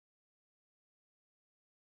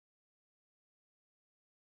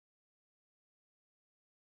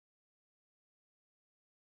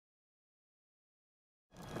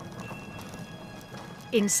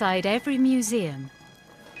Inside every museum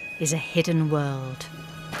is a hidden world.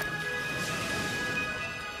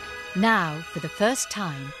 Now, for the first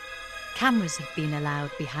time, cameras have been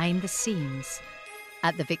allowed behind the scenes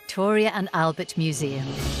at the Victoria and Albert Museum.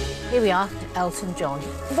 Here we are, Elton John.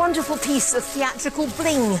 Wonderful piece of theatrical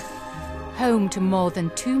bling. Home to more than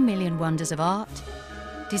 2 million wonders of art,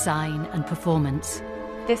 design and performance.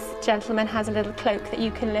 This gentleman has a little cloak that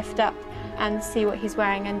you can lift up and see what he's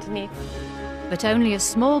wearing underneath. But only a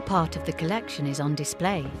small part of the collection is on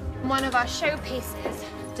display. One of our showpieces,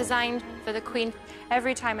 designed for the Queen.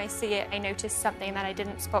 Every time I see it, I notice something that I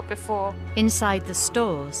didn't spot before. Inside the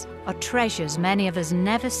stores are treasures many of us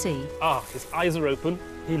never see. His eyes are open.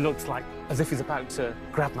 He looks like as if he's about to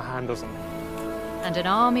grab my hand or something. And an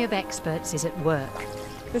army of experts is at work.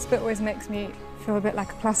 This bit always makes me feel a bit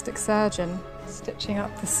like a plastic surgeon, stitching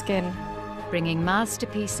up the skin. Bringing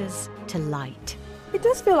masterpieces to light. It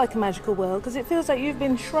does feel like a magical world because it feels like you've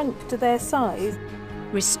been shrunk to their size.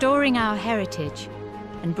 Restoring our heritage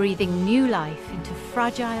and breathing new life into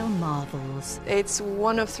fragile marvels. It's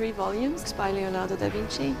one of 3 volumes by Leonardo da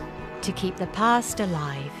Vinci. To keep the past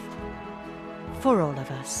alive for all of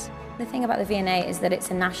us. The thing about the V&A is that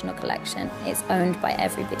it's a national collection. It's owned by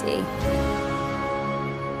everybody.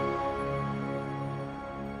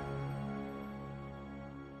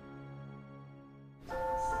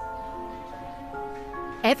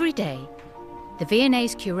 Every day, the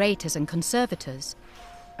V&A's curators and conservators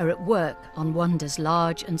are at work on wonders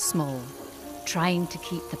large and small, trying to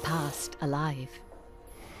keep the past alive.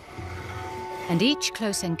 And each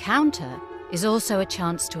close encounter is also a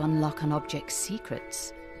chance to unlock an object's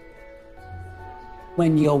secrets.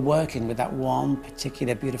 When you're working with that one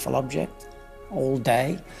particular beautiful object all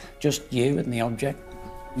day, just you and the object,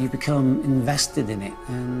 you become invested in it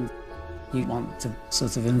and you want to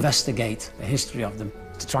sort of investigate the history of them.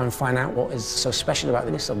 To try and find out what is so special about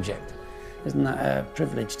this object. Isn't that a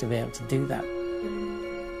privilege to be able to do that?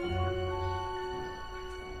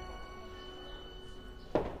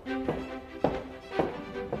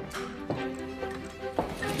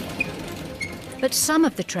 But some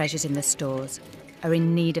of the treasures in the stores are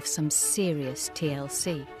in need of some serious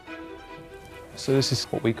TLC. So this is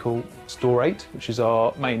what we call Store 8, which is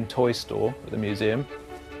our main toy store at the museum.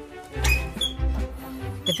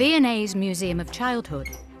 The V&A's Museum of Childhood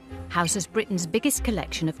houses Britain's biggest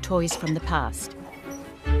collection of toys from the past,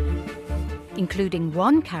 including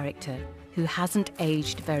one character who hasn't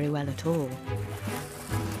aged very well at all.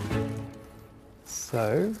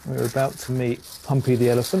 So we're about to meet Pumpy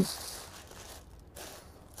the elephant.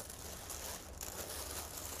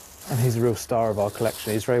 And he's a real star of our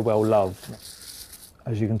collection. He's very well loved,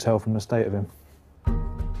 as you can tell from the state of him.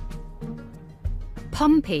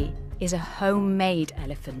 Pumpy is a homemade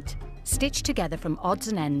elephant, stitched together from odds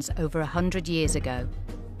and ends over 100 years ago.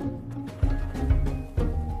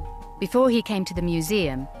 Before he came to the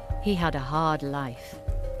museum, he had a hard life.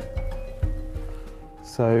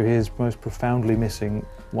 So he is most profoundly missing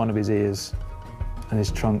one of his ears, and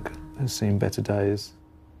his trunk has seen better days.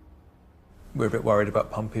 We're a bit worried about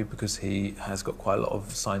Pumpy because he has got quite a lot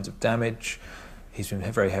of signs of damage. He's been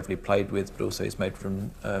very heavily played with, but also he's made from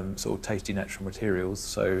sort of tasty natural materials,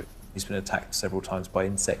 so he's been attacked several times by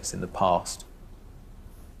insects in the past.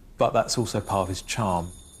 But that's also part of his charm.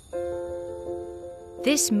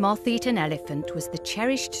 This moth-eaten elephant was the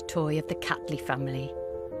cherished toy of the Catley family.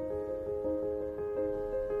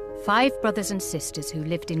 5 brothers and sisters who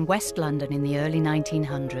lived in West London in the early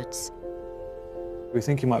 1900s. We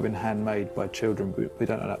think he might have been handmade by children, but we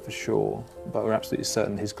don't know that for sure. But we're absolutely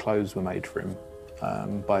certain his clothes were made for him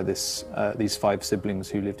by these 5 siblings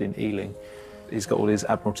who lived in Ealing. He's got all his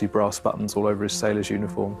Admiralty brass buttons all over his sailor's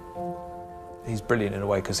uniform. He's brilliant in a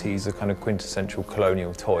way because he's a kind of quintessential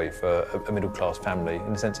colonial toy for a middle-class family.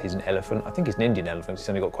 In a sense, he's an elephant. I think he's an Indian elephant. He's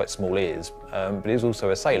only got quite small ears, but he's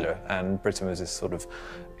also a sailor, and Britain was this sort of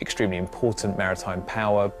extremely important maritime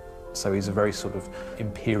power, so he's a very sort of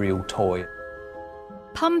imperial toy.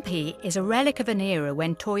 Pumpy is a relic of an era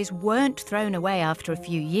when toys weren't thrown away after a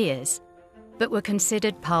few years, but were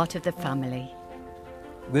considered part of the family.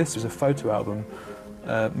 This is a photo album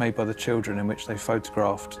made by the children in which they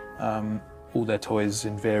photographed all their toys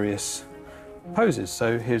in various poses.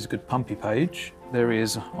 So here's a good Pumpy page. There he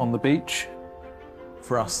is on the beach.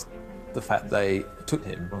 For us, the fact they took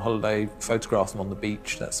him on holiday, photographed him on the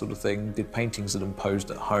beach, that sort of thing, did paintings of them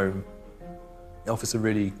posed at home, it offers a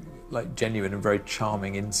really genuine and very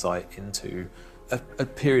charming insight into a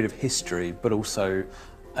period of history, but also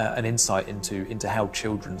an insight into how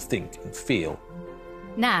children think and feel.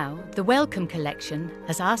 Now, the Wellcome Collection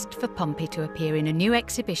has asked for Pumpy to appear in a new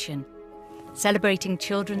exhibition celebrating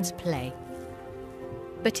children's play.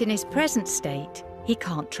 But in his present state, he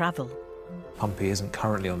can't travel. Pumpy isn't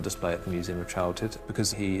currently on display at the Museum of Childhood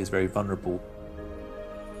because he is very vulnerable.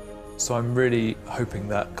 So I'm really hoping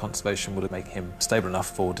that conservation will make him stable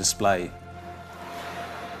enough for display.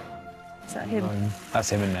 Is that him? That's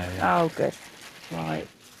him in there, yeah. Oh, good. Right.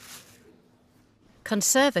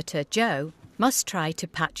 Conservator Joe must try to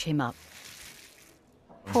patch him up.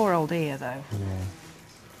 Poor old ear, though. Yeah.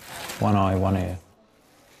 One eye, one ear.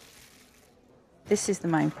 This is the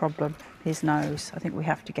main problem, his nose. I think we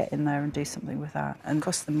have to get in there and do something with that. And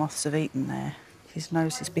because the moths have eaten there, his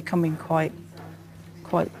nose is becoming quite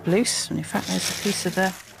loose. And in fact, there's a piece of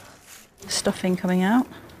the stuffing coming out.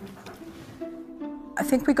 I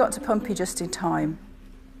think we got to Pumpy just in time.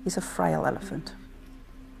 He's a frail elephant.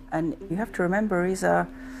 And you have to remember, he's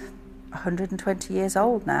 120 years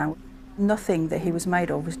old now. Nothing that he was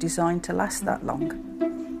made of was designed to last that long.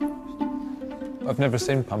 I've never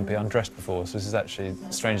seen Pumpy undressed before, so this is actually,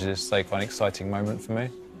 strangely to say, quite an exciting moment for me.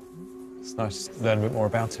 It's nice to learn a bit more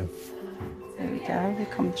about him. There we go, here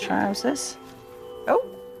come the trousers. Oh!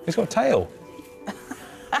 He's got a tail.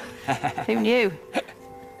 Who knew?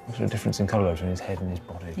 What's the difference in colour between his head and his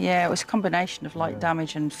body? Yeah, it was a combination of light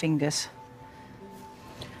damage and fingers.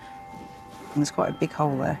 And there's quite a big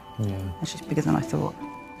hole there. Yeah. It's just bigger than I thought.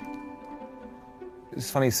 It's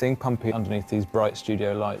funny seeing Pumpy underneath these bright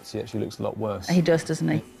studio lights. He actually looks a lot worse. He does, doesn't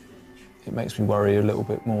he? It makes me worry a little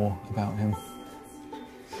bit more about him.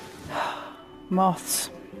 Moths.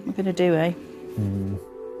 What are we going to do, eh? Mm.